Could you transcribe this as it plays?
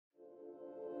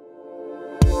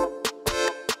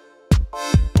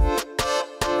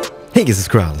Hey guys, it's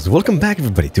Keralis. Welcome back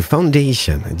everybody to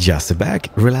Foundation. Just sit back,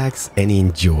 relax and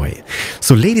enjoy.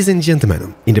 So ladies and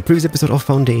gentlemen, in the previous episode of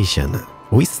Foundation,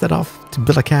 we set off to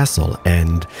build a castle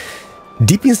and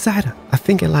deep inside, I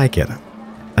think I like it.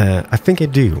 I think I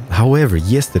do. However,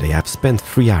 yesterday I've spent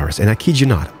 3 hours, and I kid you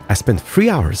not, I spent 3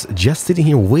 hours just sitting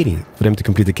here waiting for them to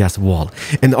complete the castle wall.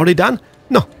 And are they done?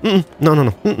 No,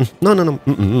 no.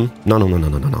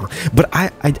 But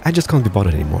I just can't be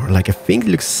bothered anymore. Like, I think it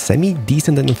looks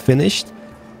semi-decent and finished.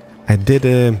 I did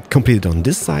complete it on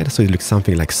this side, so it looks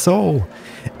something like so.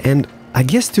 And I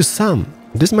guess to some,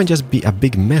 this might just be a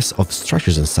big mess of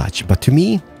structures and such. But to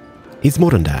me, it's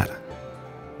more than that.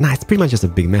 Nah, it's pretty much just a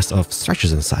big mess of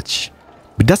structures and such.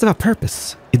 But does it have a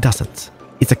purpose? It doesn't.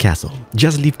 It's a castle.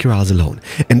 Just leave Keralis alone.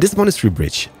 And this monastery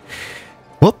bridge,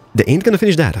 well, they ain't gonna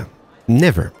finish that.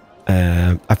 Never.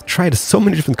 I've tried so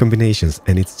many different combinations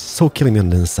and it's so killing me on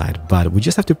the inside, but we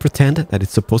just have to pretend that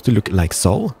it's supposed to look like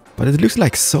so. But it looks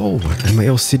like so, and my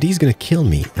OCD is gonna kill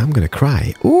me. I'm gonna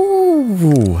cry.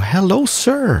 Ooh, hello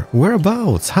sir,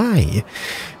 whereabouts? Hi.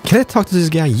 Can I talk to this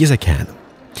guy? Yes I can.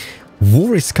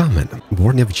 War is coming.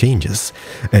 War never changes.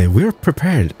 We're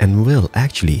prepared and will,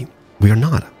 actually, we are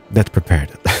not that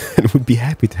prepared and would be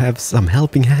happy to have some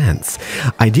helping hands,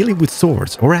 ideally with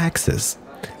swords or axes.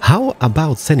 How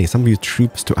about sending some of your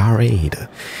troops to our aid?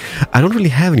 I don't really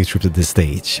have any troops at this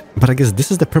stage, but I guess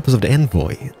this is the purpose of the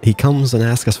envoy. He comes and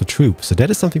asks us for troops, so that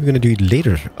is something we're going to do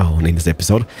later on in this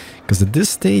episode, because at this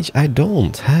stage I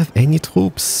don't have any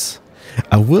troops.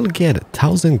 I will get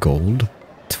 1,000 gold,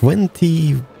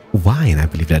 20 wine, I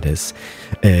believe that is,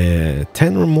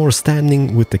 10 or more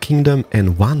standing with the kingdom,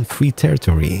 and 1 free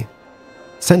territory.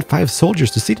 Send 5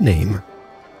 soldiers to city name.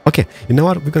 Okay, you know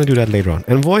what? We're gonna do that later on.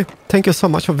 Envoy, thank you so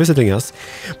much for visiting us.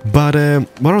 But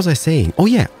what was I saying? Oh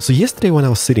yeah, so yesterday when I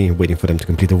was sitting and waiting for them to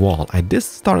complete the wall, I did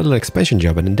start a little expansion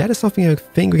job, and that is something I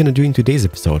think we're gonna do in today's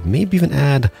episode. Maybe even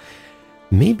add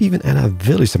a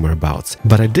village somewhere abouts.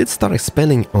 But I did start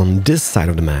expanding on this side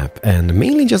of the map, and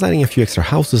mainly just adding a few extra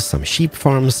houses, some sheep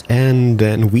farms, and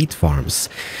then wheat farms.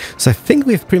 So I think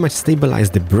we've pretty much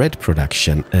stabilized the bread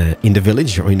production in the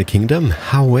village or in the kingdom.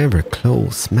 However,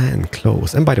 close, man,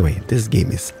 close. And by the way, this game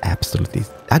is absolutely,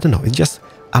 I don't know, it's just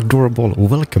adorable,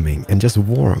 welcoming, and just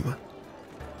warm.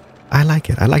 I like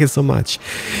it so much.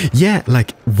 Yeah,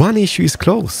 like, one issue is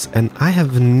close, and I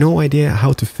have no idea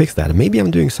how to fix that. Maybe I'm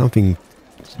doing something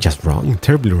just wrong,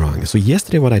 terribly wrong. So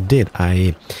yesterday what I did,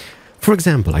 for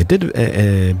example, I did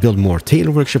build more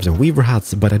tailor workshops and weaver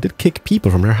huts, but I did kick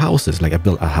people from their houses. Like, I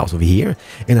built a house over here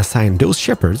and assigned those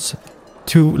shepherds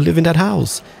to live in that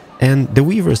house, and the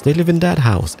weavers, they live in that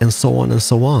house, and so on and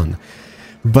so on.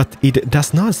 But it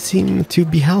does not seem to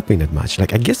be helping that much.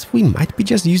 Like, I guess we might be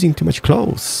just using too much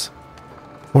clothes,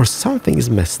 or something is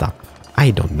messed up.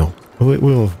 I don't know.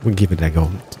 We'll give it a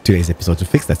go today's episode to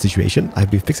fix that situation. I've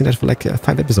been fixing that for like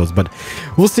 5 episodes, but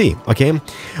we'll see, okay?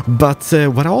 But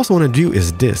what I also want to do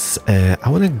is this. I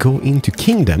want to go into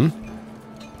Kingdom,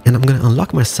 and I'm going to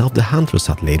unlock myself the Hunter's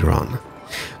Hut later on.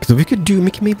 So we could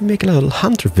maybe make a little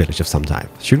hunter village of some type.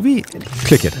 Should we?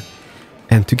 Click it.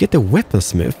 And to get the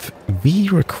weaponsmith, we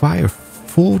require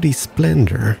 40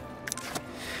 splendor.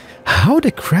 How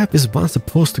the crap is one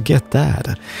supposed to get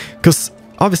that? Because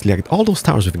obviously, like, all those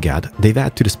towers we've got, they've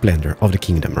added to the splendor of the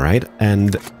kingdom, right?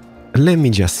 And let me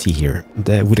just see here,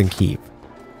 the wooden keep.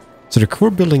 So the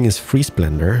core building is 3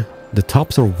 splendor, the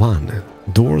tops are 1,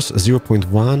 doors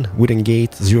 0.1, wooden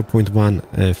gate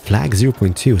 0.1, flag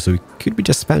 0.2, so we could be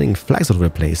just spamming flags all over the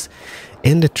place.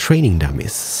 And the training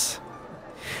dummies.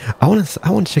 I want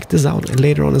to check this out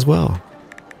later on as well.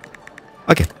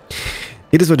 Okay.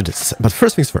 It is what it is. But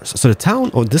first things first. So the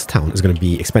town, or this town, is going to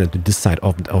be expanded to this side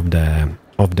of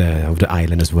the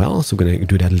island as well. So we're going to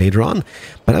do that later on.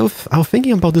 But I was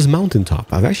thinking about this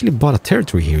mountaintop. I've actually bought a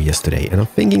territory here yesterday, and I'm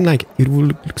thinking like it will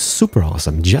look super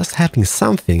awesome just having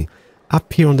something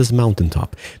up here on this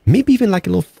mountaintop. Maybe even like a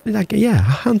little, like, yeah, a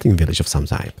hunting village of some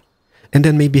type. And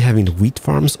then maybe having the wheat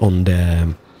farms on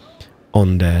the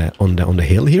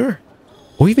hill here,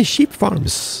 or even sheep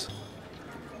farms.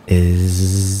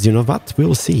 You know what,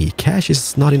 we'll see. Cash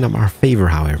is not in our favor,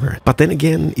 however. But then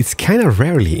again, it's kind of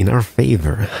rarely in our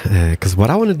favor, because what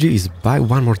I want to do is buy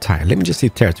one more tile. Let me just see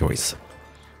territories.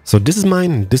 So this is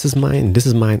mine, this is mine, this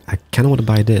is mine. I kind of want to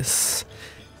buy this.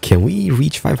 Can we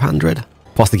reach 500?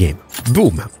 Pause the game.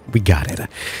 Boom, we got it.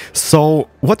 So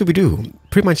what do we do?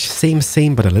 Pretty much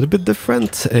same, but a little bit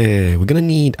different. We're gonna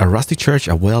need a rusty church,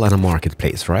 a well, and a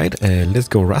marketplace, right? Let's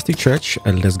go rusty church,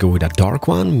 and let's go with a dark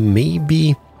one,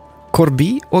 maybe core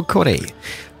B or core A.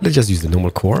 Let's just use the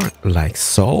normal core, like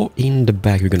so. In the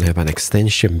back, we're gonna have an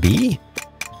extension B.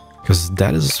 because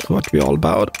that is what we're all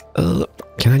about.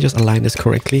 Can I just align this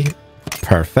correctly?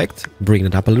 Perfect. Bring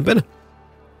it up a little bit.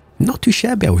 Not too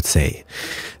shabby, I would say.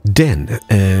 Then,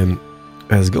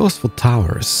 as goes for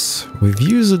towers, we've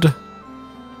used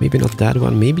maybe not that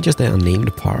one, maybe just the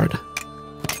unnamed part.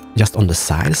 Just on the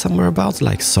side somewhere about,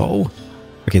 like so.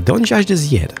 Okay, don't judge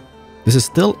this yet. This is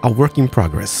still a work in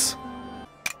progress.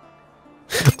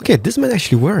 Okay, this might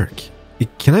actually work.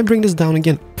 Can I bring this down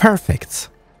again? Perfect.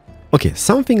 Okay,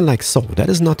 something like so. That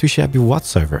is not too shabby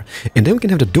whatsoever. And then we can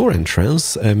have the door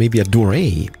entrance, maybe a door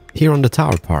A, here on the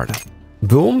tower part.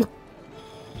 Boom.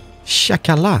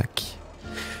 Shakalak.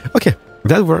 Okay,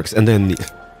 that works. And then,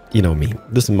 you know me,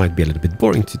 this might be a little bit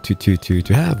boring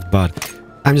to have, but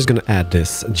I'm just gonna add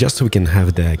this just so we can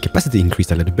have the capacity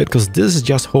increased a little bit, because this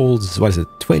just holds, what is it,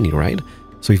 20, right?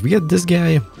 So if we get this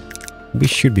guy, we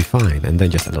should be fine. And then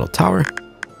just a little tower.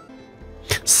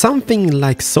 Something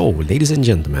like so, ladies and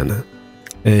gentlemen.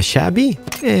 Shabby?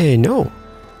 No.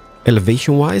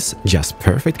 Elevation-wise, just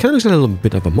perfect. Kind of looks like a little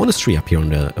bit of a monastery up here on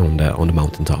the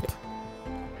mountaintop.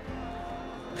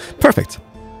 Perfect.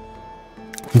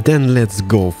 Then let's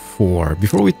go for,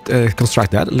 before we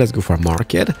construct that, let's go for a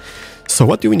market. So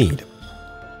what do we need?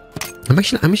 I'm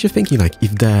actually thinking, like,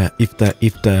 if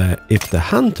the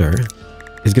hunter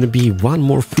is going to be one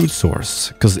more food source,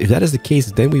 because if that is the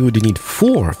case, then we would need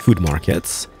 4 food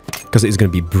markets, because it's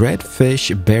going to be bread, fish,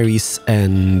 berries,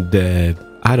 and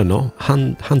I don't know,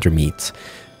 hunter meat.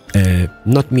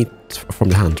 Not meat from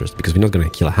the hunters, because we're not going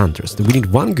to kill hunters. We need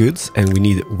 1 goods and we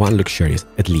need 1 luxurious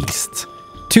at least.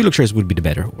 2 luxurious would be the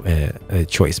better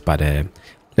choice, but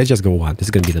let's just go 1. This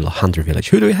is going to be the little hunter village.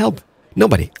 Who do we help?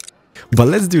 Nobody. But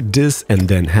let's do this and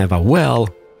then have a well,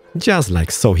 just like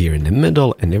so, here in the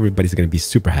middle, and everybody's going to be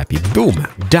super happy. Boom,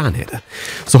 done it.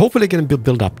 So hopefully going to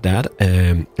build up that.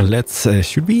 Let's,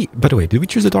 should we, by the way, did we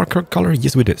choose the dark color?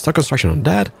 Yes, we did. Start construction on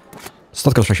that.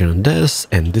 Start construction on this,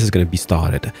 and this is going to be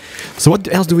started. So what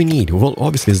else do we need? Well,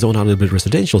 obviously zone out a little bit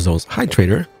residential zones. Hi,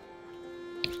 trader.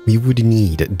 We would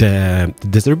need the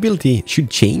desirability should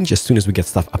change as soon as we get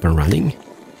stuff up and running.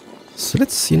 So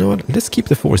let's, you know what, let's keep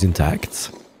the force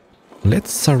intact.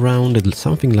 Let's surround it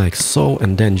something like so,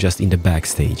 and then just in the back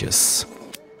stages.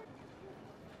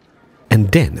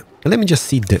 And then, let me just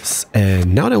see this.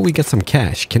 Now that we get some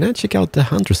cash, can I check out the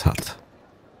hunter's hut?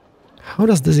 How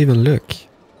does this even look?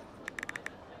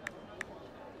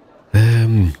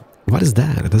 What is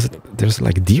that? There's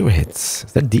like deer heads.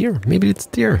 Is that deer? Maybe it's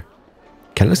deer.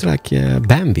 Kind of looks like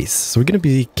Bambis. So we're going to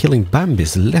be killing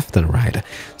Bambis left and right.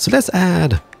 So let's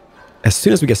add, as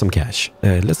soon as we get some cash,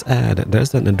 let's add,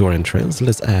 there's the door entrance.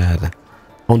 Let's add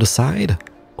on the side,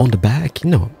 on the back.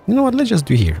 No, you know what? Let's just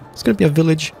do here. It's going to be a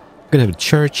village. We're going to have a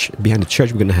church. Behind the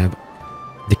church, we're going to have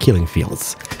the killing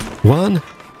fields. 1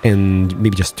 and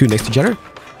maybe just 2 next to each other.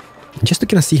 Just to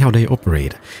kind of see how they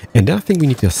operate. And then I think we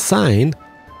need to assign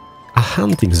a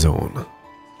hunting zone.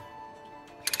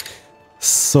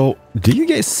 So, do you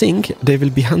guys think they will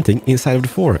be hunting inside of the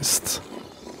forest?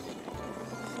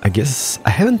 I guess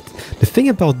I haven't... The thing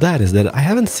about that is that I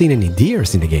haven't seen any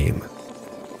deers in the game.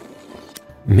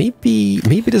 Maybe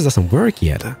this doesn't work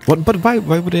yet. But why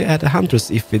would they add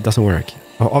hunters if it doesn't work?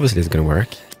 Oh, obviously it's gonna work.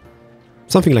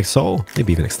 Something like so.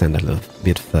 Maybe even extend that a little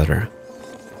bit further.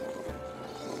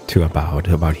 To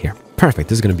about here. Perfect.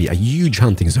 This is going to be a huge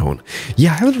hunting zone.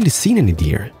 Yeah, I haven't really seen any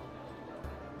deer.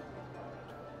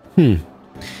 In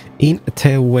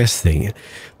Westing.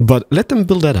 But let them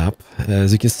build that up.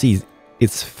 As you can see,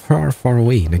 it's far, far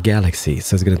away in the galaxy.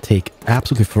 So it's going to take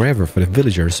absolutely forever for the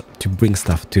villagers to bring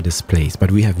stuff to this place. But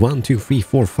we have 1, 2, 3,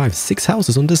 4, 5, 6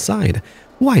 houses on this side.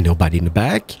 Why nobody in the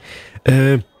back?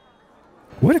 Where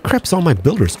the crap's all my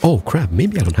builders? Oh, crap.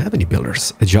 Maybe I don't have any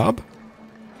builders. A job?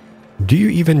 Do you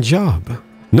even job?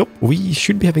 Nope, we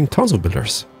should be having tons of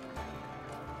builders.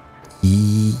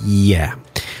 Yeah.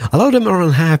 A lot of them are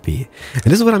unhappy. And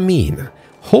this is what I mean.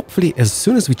 Hopefully, as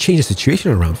soon as we change the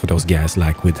situation around for those guys,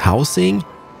 like with housing,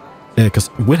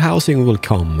 because with housing will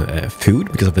come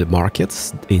food because of the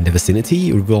markets in the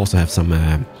vicinity. We will also have some,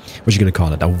 what you going to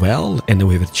call it, a well, and then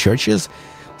we have the churches.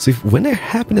 So if, when their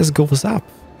happiness goes up,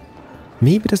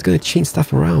 maybe that's going to change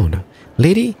stuff around.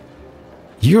 Lady,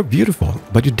 you're beautiful,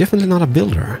 but you're definitely not a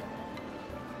builder.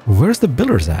 Where's the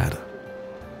builders at?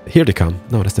 Here they come.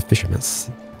 No, that's the fishermen's.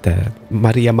 The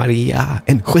Maria,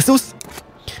 and Jesus.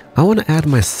 I want to add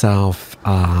myself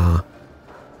a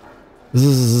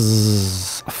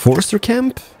forester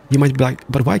camp. You might be like,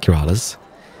 but why Keralis?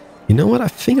 You know what I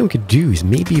think we could do is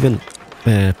maybe even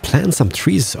plant some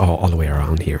trees all the way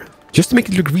around here. Just to make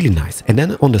it look really nice. And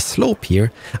then on the slope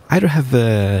here, either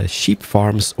have sheep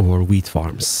farms or wheat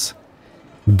farms.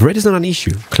 Bread is not an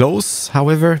issue. Clothes,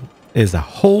 however, is a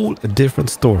whole different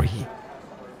story.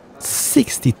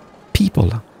 60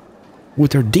 people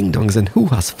with their ding-dongs and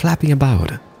hoo-has flapping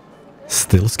about.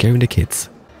 Still scaring the kids.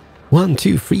 1,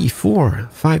 2, 3, 4,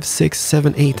 5, 6,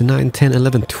 7, 8, 9, 10,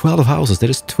 11, 12 houses. That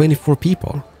is 24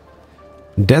 people.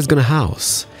 That's gonna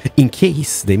house in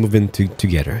case they move in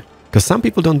together. Because some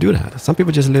people don't do that. Some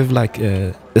people just live like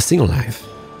a single life.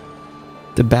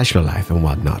 The bachelor life and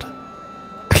whatnot.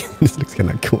 This looks kind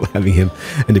of cool, having him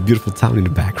and the beautiful town in the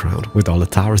background with all the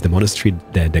towers, the monastery,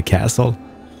 the castle.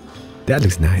 That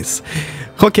looks nice.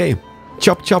 Okay,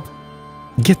 chop chop.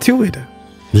 Get to it.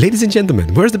 Ladies and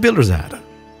gentlemen, where's the builders at?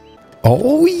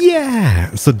 Oh yeah!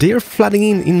 So they're flooding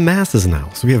in masses now.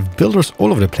 So we have builders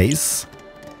all over the place.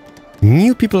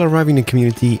 New people arriving in the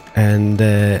community, and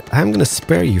I'm gonna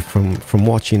spare you from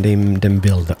watching them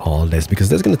build all this, because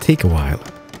that's gonna take a while.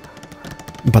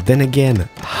 But then again,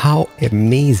 how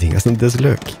amazing doesn't this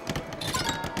look?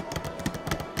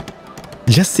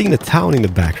 Just seeing the town in the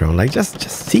background, like just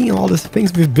seeing all these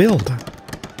things we've built.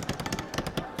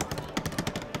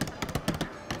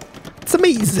 It's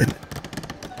amazing!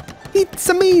 It's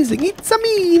amazing! It's a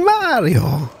me,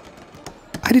 Mario!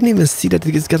 I didn't even see that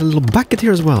it's got a little bucket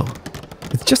here as well.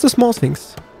 It's just the small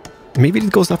things. Maybe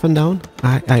it goes up and down.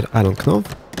 I don't know.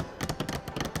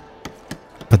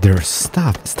 But there's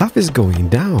stuff. Stuff is going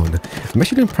down. I'm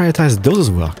actually going to prioritize those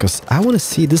as well, because I want to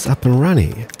see this up and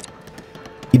running.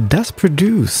 It does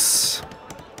produce,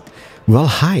 well,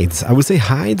 hides. I would say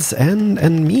hides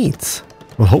and meat.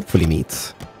 Well, hopefully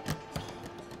meat.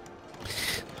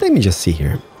 Let me just see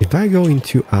here. If I go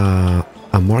into a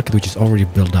market which is already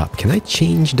built up, can I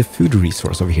change the food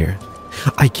resource over here?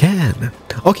 I can.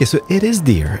 Okay, so it is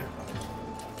deer.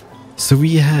 So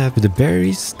we have the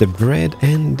berries, the bread,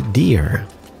 and deer.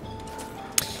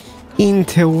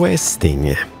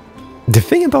 Interesting. The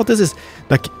thing about this is,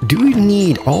 like, do we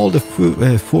need all the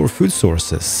food, 4 food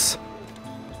sources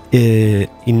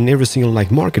in every single,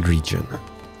 like, market region?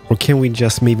 Or can we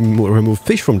just maybe remove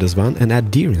fish from this one and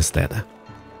add deer instead?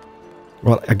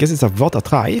 Well, I guess it's a what a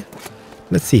try.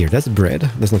 Let's see here. That's bread.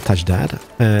 Let's not touch that.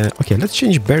 Okay, let's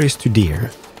change berries to deer.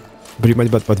 But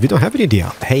we don't have any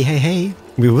deer. Hey.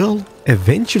 We will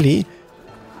eventually.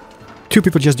 2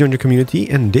 people just joined the community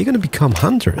and they're gonna become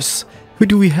hunters. Who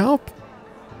do we help?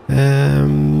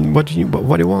 What do you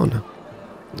want?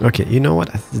 Okay, you know what?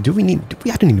 I don't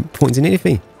need points in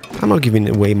anything. I'm not giving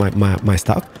away my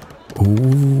stuff.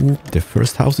 Ooh, the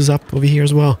first house is up over here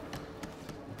as well.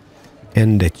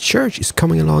 And the church is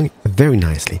coming along very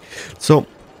nicely. So,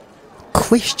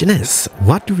 question is,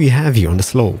 what do we have here on the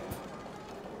slope?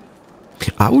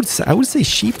 I would say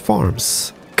sheep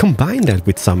farms. Combine that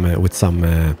with some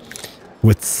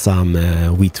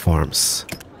wheat farms,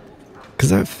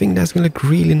 because I think that's gonna look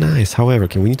really nice. However,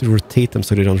 we need to rotate them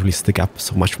so they don't really stick up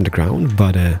so much from the ground,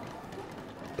 but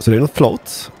so they don't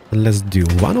float. Let's do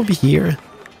one over here.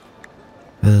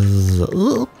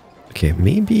 Okay,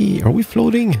 maybe, are we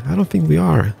floating? I don't think we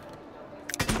are.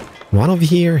 One over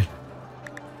here.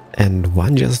 And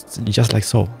one just like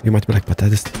so. You might be like, but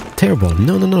that is terrible.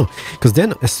 No. Because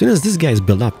then, as soon as this guy is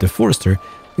built up, the forester,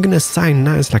 we're gonna assign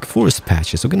nice like forest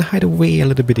patches. We're gonna hide away a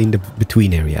little bit in the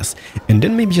between areas. And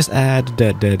then maybe just add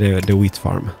the wheat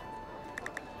farm.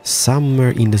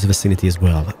 Somewhere in this vicinity as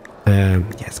well. Yeah,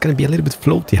 it's gonna be a little bit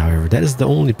floaty, however. That is the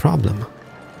only problem.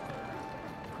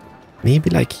 Maybe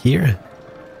like here.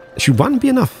 Should one be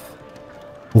enough?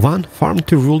 One farm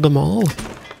to rule them all?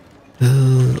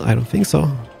 I don't think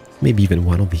so. Maybe even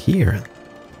one over here.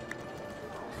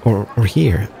 Or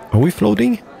here. Are we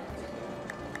floating?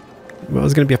 Well,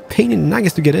 it's gonna be a pain in the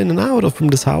nuggets to get in and out of from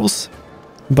this house.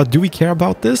 But do we care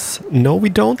about this? No, we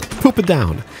don't. Poop it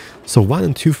down. So 1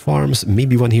 and 2 farms,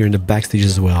 maybe one here in the backstage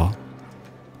as well.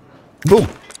 Boom!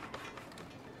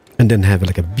 And then have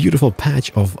like a beautiful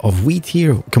patch of wheat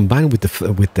here, combined with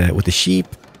the sheep.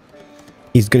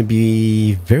 It's gonna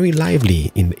be very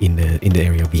lively in the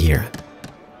area over here.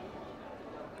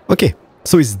 Okay,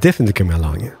 so it's definitely coming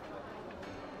along.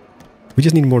 We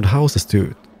just need more houses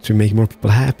to make more people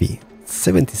happy.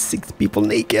 76 people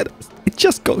naked. It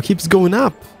just keeps going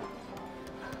up.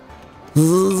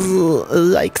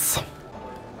 Yikes.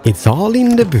 It's all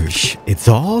in the bush. It's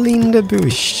all in the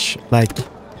bush. Like,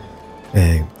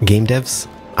 game devs,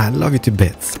 I love you to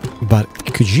bits, but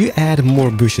could you add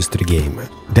more bushes to the game?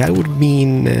 That would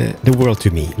mean the world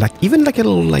to me. Like, even like a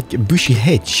little like bushy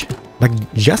hedge. Like,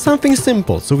 just something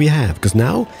simple, so we have. Because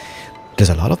now, there's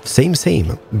a lot of same,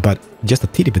 but just a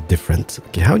teeny bit different.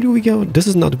 Okay, how do we go? This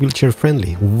is not wheelchair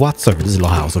friendly whatsoever, this little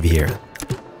house over here.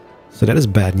 So that is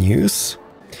bad news.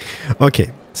 Okay,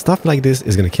 stuff like this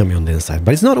is gonna kill me on the inside,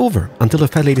 but it's not over until the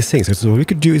fat lady sings. So what we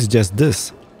could do is just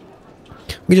this.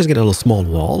 We just get a little small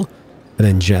wall and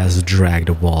then just drag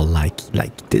the wall like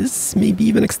this. Maybe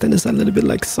even extend this a little bit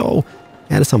like so.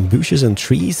 Add some bushes and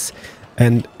trees.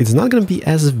 And it's not going to be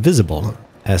as visible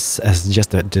as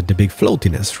just the big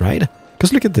floatiness, right?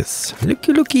 Because look at this.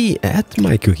 Looky at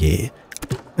my cookie.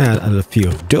 Add a few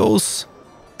of those.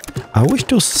 I wish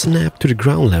those snap to the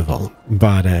ground level,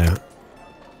 but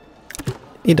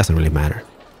it doesn't really matter.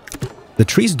 The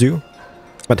trees do,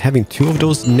 but having two of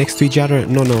those next to each other,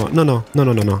 no.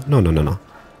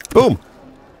 Boom!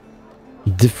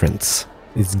 Difference.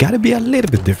 It's gotta be a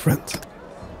little bit different.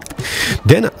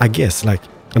 Then I guess, like,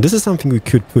 and this is something we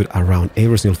could put around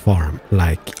every single farm,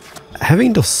 like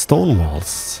having those stone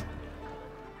walls.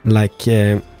 Like,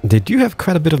 they do have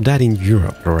quite a bit of that in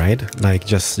Europe, right? Like,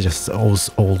 just those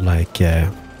old, like,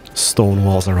 stone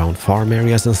walls around farm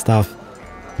areas and stuff.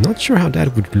 Not sure how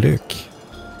that would look.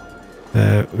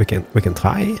 We can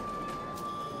try.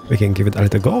 We can give it a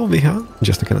little go over here,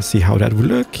 just to kind of see how that would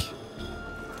look.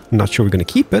 Not sure we're gonna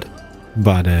keep it,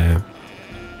 but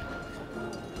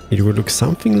it would look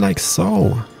something like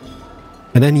so.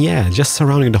 And then, yeah, just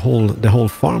surrounding the whole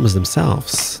farms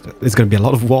themselves. It's gonna be a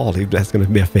lot of wall if that's gonna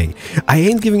be a thing. I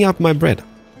ain't giving up my bread,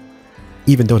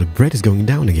 even though the bread is going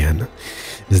down again.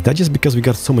 Is that just because we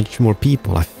got so much more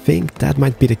people? I think that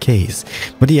might be the case.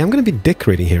 But yeah, I'm gonna be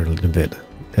decorating here a little bit.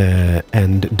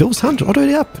 And those hunters, oh,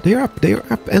 they're up.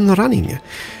 They're up and running.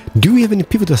 Do we have any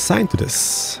people to assign to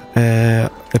this?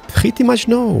 Pretty much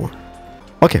no.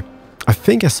 Okay, I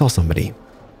think I saw somebody.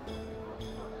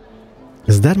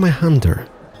 Is that my hunter?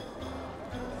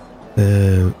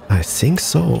 I think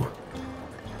so.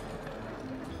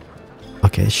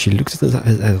 Okay, she looks at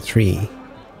a tree.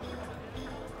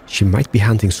 She might be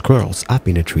hunting squirrels up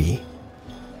in a tree.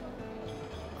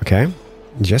 Okay,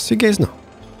 just so you guys know,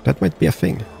 that might be a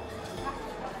thing.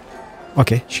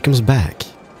 Okay, she comes back.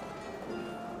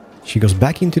 She goes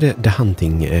back into the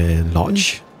hunting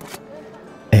lodge.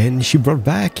 And she brought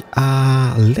back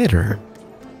a letter.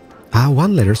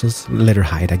 One letter, so it's letter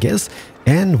hide, I guess,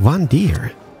 and one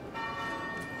deer.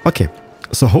 Okay,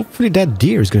 so hopefully that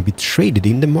deer is going to be traded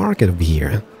in the market over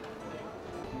here.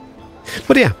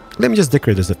 But yeah, let me just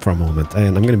decorate this for a moment,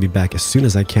 and I'm going to be back as soon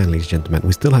as I can, ladies and gentlemen.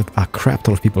 We still have a crap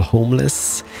ton of people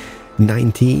homeless.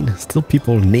 19, still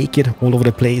people naked all over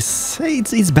the place.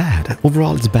 It's bad.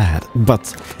 Overall, it's bad.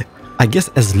 But I guess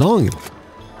as long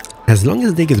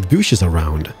as they get bushes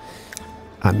around,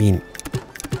 I mean,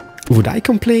 would I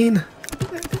complain?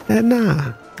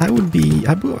 Nah, I would be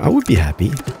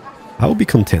happy. I would be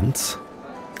content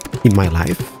in my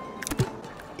life.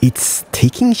 It's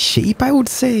taking shape, I would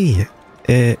say.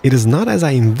 It is not as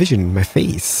I envisioned in my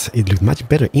face. It looks much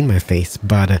better in my face,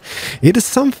 but it is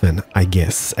something, I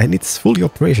guess, and it's fully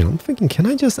operational. I'm thinking, can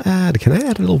I add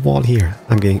a little wall here?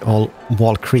 I'm getting all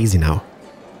wall crazy now.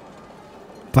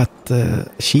 But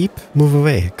sheep, move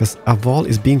away, because a wall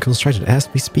is being constructed as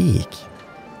we speak.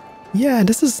 Yeah,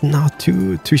 this is not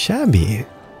too shabby.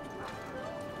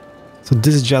 So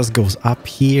this just goes up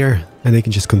here, and they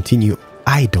can just continue.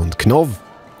 I don't know.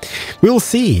 We'll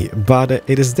see, but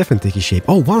it is definitely taking shape.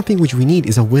 Oh, one thing which we need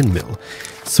is a windmill.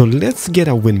 So let's get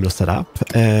a windmill set up.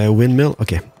 Windmill,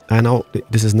 okay. I know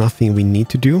this is nothing we need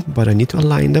to do, but I need to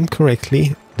align them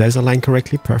correctly. There's aligned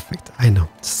correctly, perfect. I know,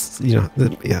 you know,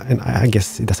 yeah, and I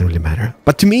guess it doesn't really matter.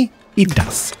 But to me, it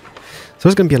does. So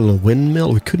there's going to be a little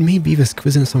windmill. We could maybe even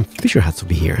squeeze in some fisher huts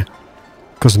over here.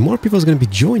 Because more people are going to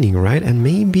be joining, right? And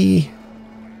maybe,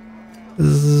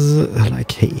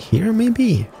 like, hey, here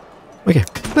maybe? Okay,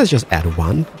 let's just add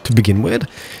one to begin with.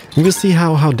 And we'll see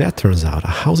how that turns out.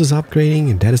 Our house is upgrading,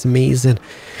 and that is amazing.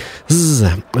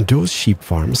 Those sheep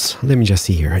farms. Let me just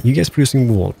see here. You guys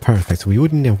producing wool. Perfect. So we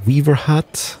would need a weaver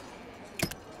hut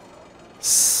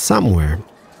somewhere.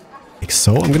 Like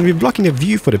so. I'm going to be blocking the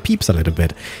view for the peeps a little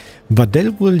bit. But they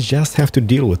will just have to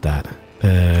deal with that.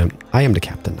 I am the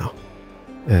captain now.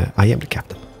 I am the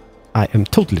captain. I am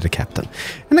totally the captain.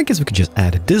 And I guess we could just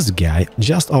add this guy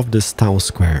just off this town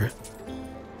square.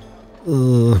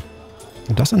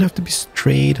 It doesn't have to be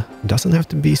straight, doesn't have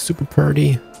to be super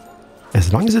pretty.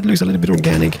 As long as it looks a little bit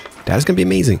organic, that's gonna be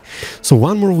amazing. So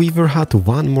one more weaver hut,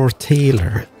 one more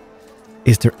tailor.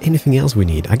 Is there anything else we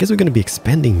need? I guess we're gonna be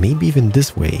expanding, maybe even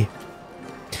this way.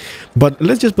 But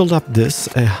let's just build up this.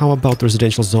 How about the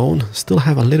residential zone? Still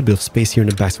have a little bit of space here in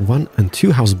the back. 1 and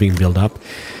 2 houses being built up.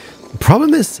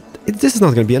 Problem is, this is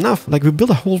not going to be enough. Like, we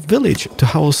built a whole village to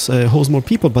house more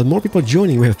people, but more people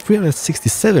joining. We have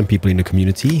 367 people in the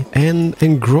community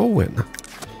and growing.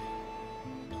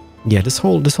 Yeah, this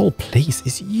whole place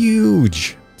is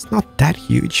huge. It's not that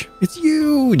huge. It's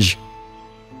huge.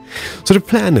 So the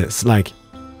plan is, like,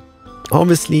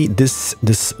 Obviously, this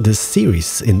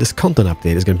series in this content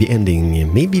update is going to be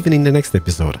ending maybe even in the next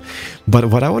episode. But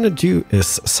what I want to do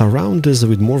is surround this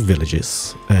with more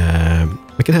villages.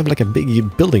 We can have like a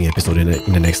big building episode in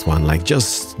the next one, like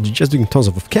just doing tons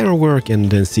of camera work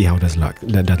and then see how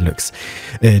that looks.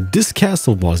 This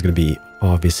castle wall is going to be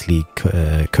obviously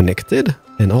connected,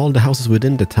 and all the houses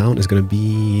within the town is going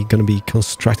to be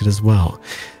constructed as well.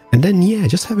 And then, yeah,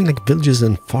 just having like villages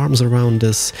and farms around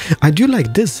this. I do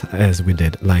like this as we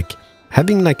did, like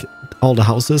having like all the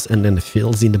houses and then the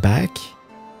fields in the back.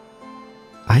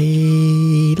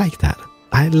 I like that.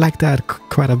 I like that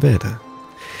quite a bit.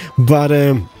 But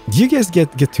you guys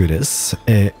get to this.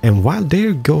 And while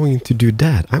they're going to do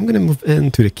that, I'm going to move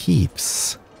into the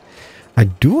keeps. I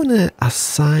do want to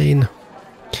assign...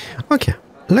 Okay,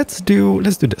 let's do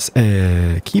this.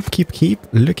 Keep.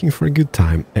 Looking for a good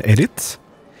time. Edit.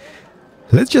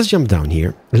 Let's just jump down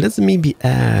here. Let's maybe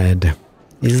add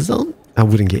a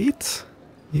wooden gate.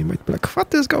 You might be like,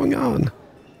 what is going on?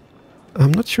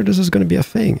 I'm not sure this is going to be a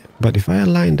thing. But if I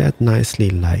align that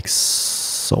nicely like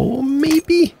so,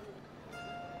 maybe?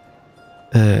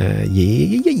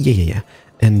 Yeah.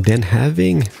 And then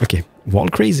having... Okay, wall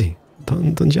crazy.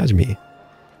 Don't judge me.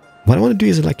 What I want to do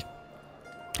is like...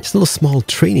 It's a little small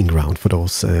training ground for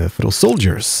those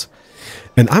soldiers.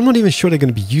 And I'm not even sure they're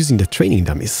going to be using the training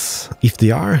dummies. If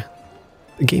they are,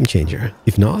 a game changer.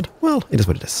 If not, well, it is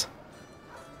what it is.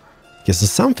 Okay, so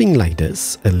something like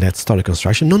this. Let's start a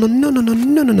construction.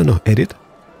 No. Edit.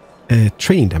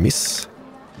 Training dummies.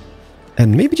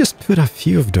 And maybe just put a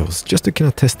few of those just to kind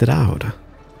of test it out.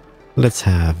 Let's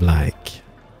have like...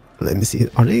 Let me see.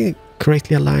 Are they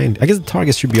correctly aligned? I guess the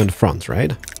targets should be on the front,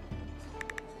 right?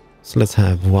 So let's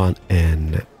have 1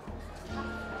 and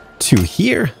 2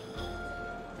 here.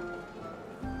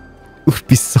 It would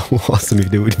be so awesome if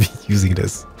they would be using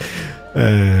this.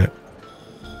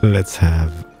 Let's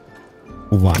have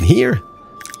 1 here.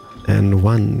 And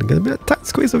 1 gonna be a tight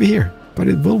squeeze over here. But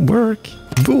it will work.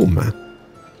 Boom.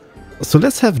 So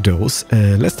let's have those.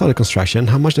 Let's start the construction.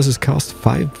 How much does this cost?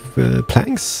 5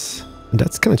 planks?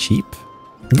 That's kind of cheap.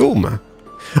 Boom.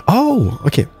 Oh,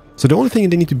 okay. So the only thing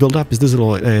they need to build up is this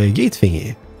little gate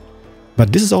thingy.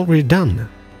 But this is already done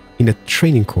in a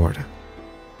training court.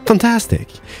 Fantastic.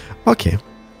 Okay,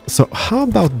 so how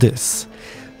about this?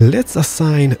 Let's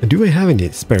assign... Do I have any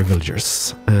spare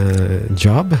villagers?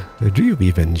 Job? Do you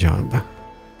even job?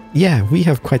 Yeah, we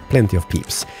have quite plenty of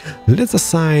peeps. Let's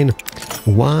assign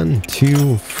 1,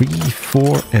 2, 3,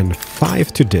 4, and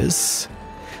 5 to this.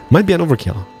 Might be an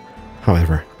overkill,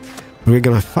 however. We're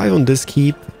gonna have 5 on this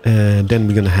keep. Then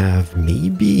we're gonna have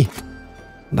maybe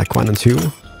like 1 and 2.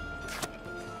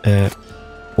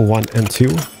 1 and 2,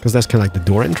 because that's kind of like the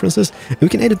door entrances. And we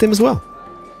can edit them as well.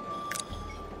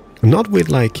 Not with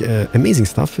like amazing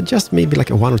stuff, just maybe like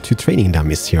a 1 or 2 training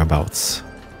dummies hereabouts.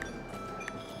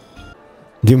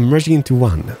 They're merging into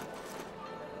one.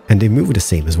 And they move the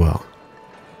same as well.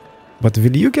 But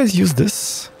will you guys use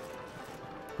this?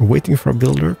 Waiting for a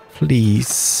builder.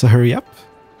 Please hurry up.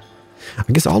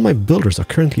 I guess all my builders are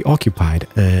currently occupied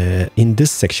in this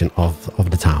section of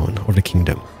the town, or the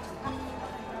kingdom.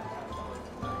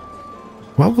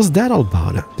 What was that all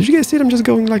about? Did you guys see it? I'm just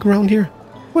going like around here.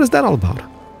 What is that all about?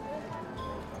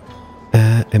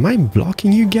 Am I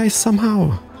blocking you guys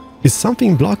somehow? Is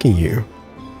something blocking you?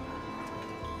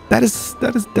 That is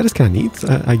kind of neat,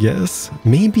 I guess.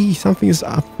 Maybe something is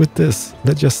up with this.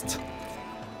 Let's just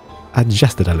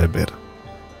adjust it a little bit.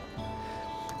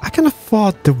 I kind of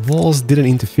thought the walls didn't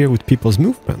interfere with people's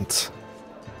movement.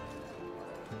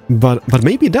 But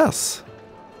maybe it does.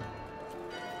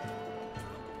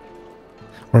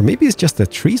 Or maybe it's just the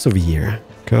trees over here.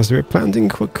 Because we're planting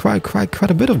quite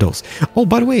a bit of those. Oh,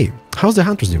 by the way, how's the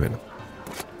hunters doing?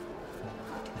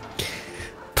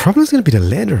 Probably is going to be the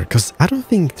leather, because I don't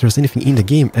think there's anything in the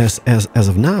game as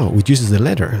of now which uses the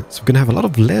leather. So we're going to have a lot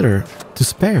of leather to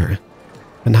spare.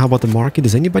 And how about the market?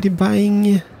 Is anybody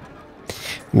buying?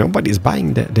 Nobody's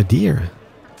buying the deer.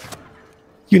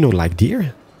 You know, like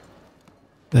deer.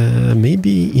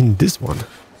 Maybe in this one.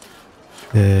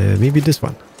 Maybe this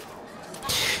one.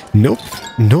 Nope.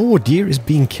 No deer is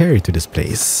being carried to this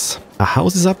place. A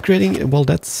house is upgrading. Well,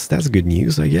 that's good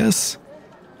news, I guess.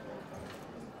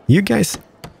 You guys...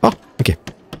 Oh, okay.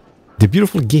 The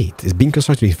beautiful gate is being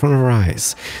constructed in front of our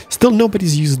eyes. Still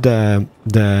nobody's used the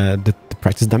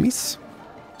practice dummies.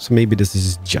 So maybe this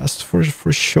is just for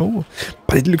show.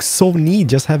 But it looks so neat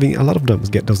just having a lot of them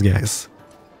get those guys.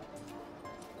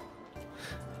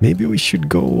 Maybe we should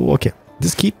go... Okay,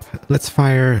 this keep. Let's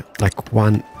fire like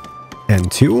 1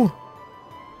 and 2.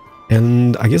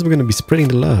 And I guess we're going to be spreading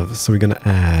the love. So we're going to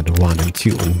add 1 and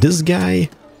 2 on this guy.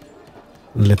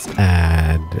 Let's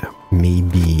add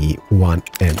maybe 1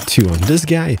 and 2 on this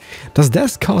guy. Does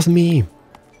that cost me...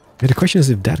 The question is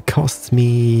if that costs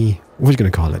me... What are you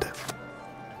going to call it?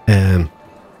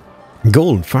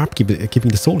 Gold for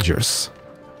keeping the soldiers.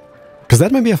 Because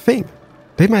that might be a thing.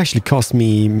 That might actually cost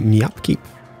me upkeep.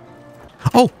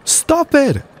 Oh, stop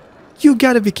it! You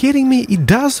gotta be kidding me. It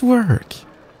does work.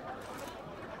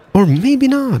 Or maybe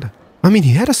not. I mean,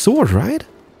 he had a sword, right?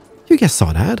 You guys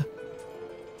saw that.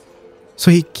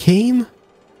 So he came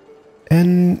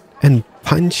and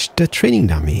punched the training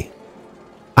dummy.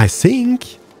 I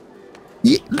think.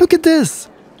 Yeah, look at this.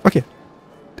 Okay.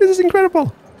 This is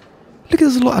incredible. Look at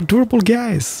these little adorable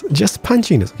guys just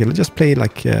punching this. Okay, let's just play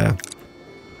like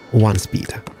 1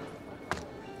 speed.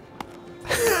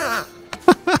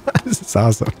 This is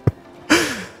awesome.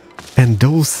 And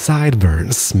those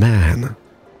sideburns, man.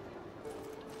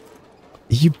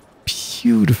 You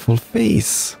beautiful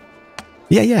face.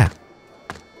 Yeah.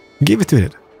 Give it to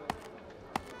it.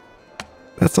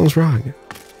 That sounds wrong.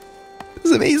 This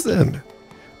is amazing.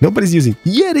 Nobody's using...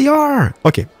 Yeah, they are.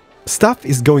 Okay. Stuff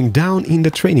is going down in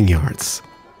the training yards.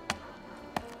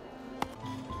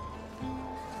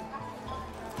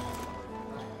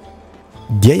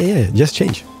 Yeah. Just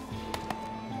change.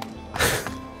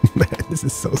 Man, this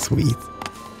is so sweet.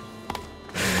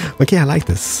 Okay, I like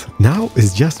this. Now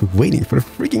it's just waiting for the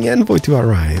freaking envoy to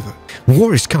arrive.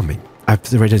 War is coming.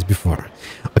 I've read this before.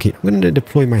 Okay, I'm going to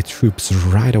deploy my troops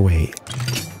right away.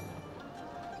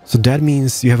 So that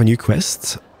means you have a new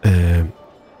quest.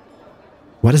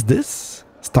 What is this?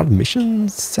 Start mission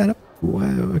setup?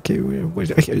 Well,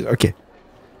 okay.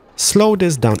 Slow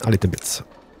this down a little bit.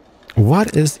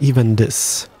 What is even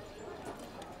this?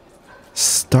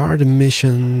 Start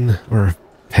mission or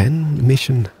pen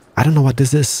mission? I don't know what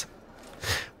this is.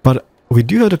 But we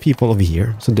do have the people over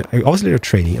here. So obviously they're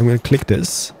training. I'm going to click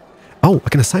this. Oh, I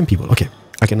can assign people. Okay.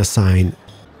 I can assign...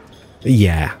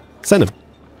 Yeah. Send them.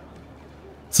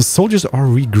 So soldiers are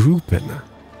regrouping.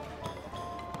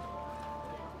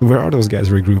 Where are those guys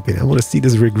regrouping? I want to see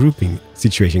this regrouping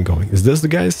situation going. Is this the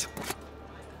guys?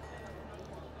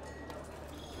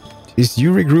 Is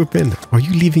you regrouping? Are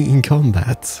you leaving in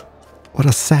combat? What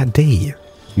a sad day.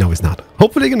 No, it's not.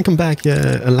 Hopefully they're going to come back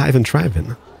alive and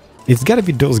thriving. It's got to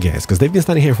be those guys, because they've been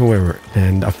standing here forever.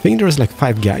 And I think there's like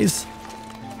 5 guys.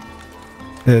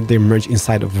 They merge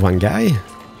inside of 1 guy.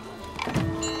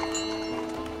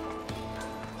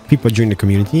 People join the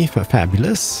community.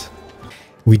 Fabulous.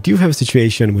 We do have a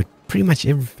situation with pretty much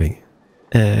everything.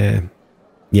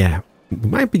 Yeah. We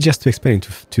might be just too expanding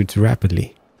too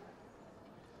rapidly.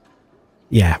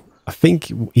 Yeah. I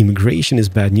think immigration is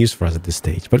bad news for us at this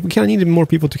stage, but we kind of need more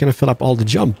people to kind of fill up all the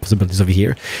job possibilities over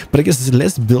here. But I guess there's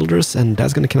less builders, and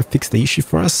that's going to kind of fix the issue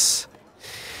for us.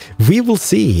 We will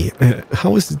see.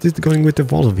 How is this going with the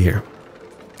wall over here?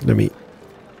 Let me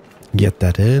get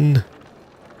that in.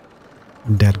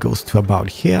 That goes to about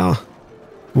here.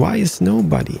 Why is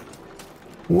nobody?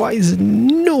 Why is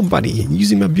nobody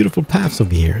using my beautiful paths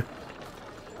over here?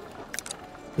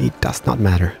 It does not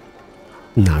matter.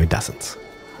 No, it doesn't.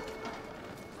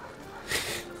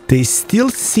 They still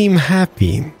seem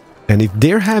happy, and if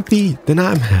they're happy, then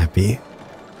I'm happy.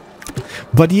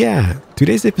 But yeah,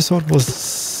 today's episode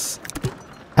was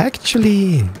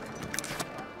actually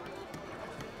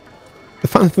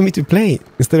fun for me to play,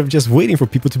 instead of just waiting for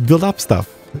people to build up stuff,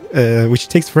 which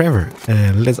takes forever.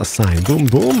 Let's assign, boom,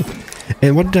 boom.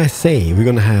 And what did I say? We're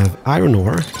gonna have iron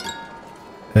ore,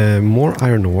 more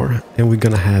iron ore, and we're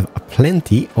gonna have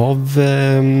plenty of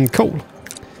coal.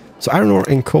 So iron ore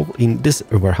and coal in this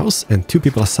warehouse, and 2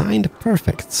 people assigned.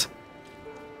 Perfect.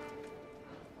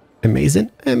 Amazing,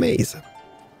 amazing.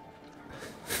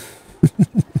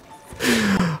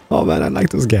 Oh man, I like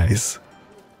those guys.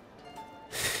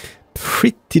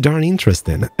 Pretty darn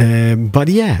interesting. But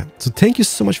yeah, so thank you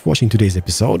so much for watching today's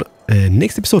episode.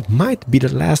 Next episode might be the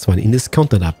last one in this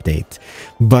content update,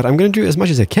 but I'm going to do as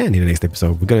much as I can in the next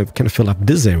episode. We're going to kind of fill up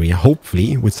this area,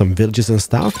 hopefully, with some villages and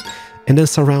stuff. And then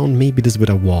surround maybe this with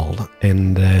a wall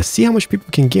and see how much people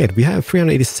can get. We have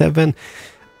 387,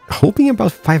 hoping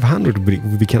about 500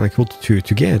 would be kind of cool to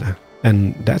get.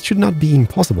 And that should not be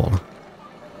impossible.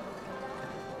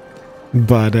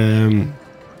 But I'm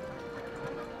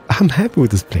happy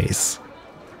with this place.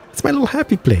 It's my little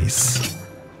happy place.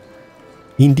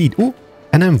 Indeed. Oh,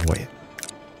 an envoy.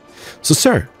 So,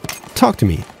 sir, talk to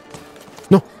me.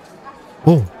 No.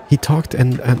 Oh, he talked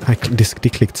and I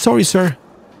clicked. Sorry, sir.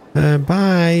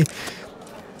 Bye.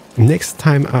 Next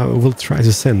time I will try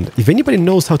to send. If anybody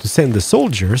knows how to send the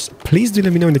soldiers, please do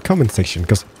let me know in the comment section,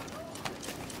 because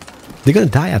They're gonna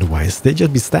die otherwise. They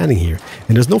just be standing here,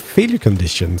 and there's no failure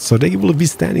condition, so they will be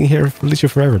standing here for literally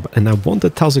forever. And I want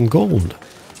 1,000 gold,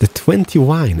 the 20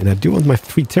 wine, and I do want my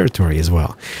free territory as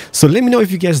well. So let me know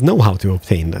if you guys know how to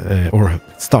obtain or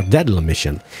start that little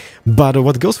mission. But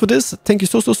what goes for this? Thank you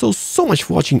so much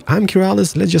for watching. I'm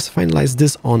Keralis. Let's just finalize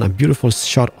this on a beautiful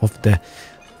shot of the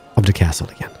castle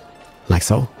again, like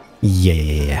so.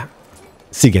 Yeah.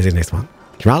 See you guys in the next one.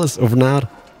 Keralis over and out.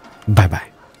 Bye bye.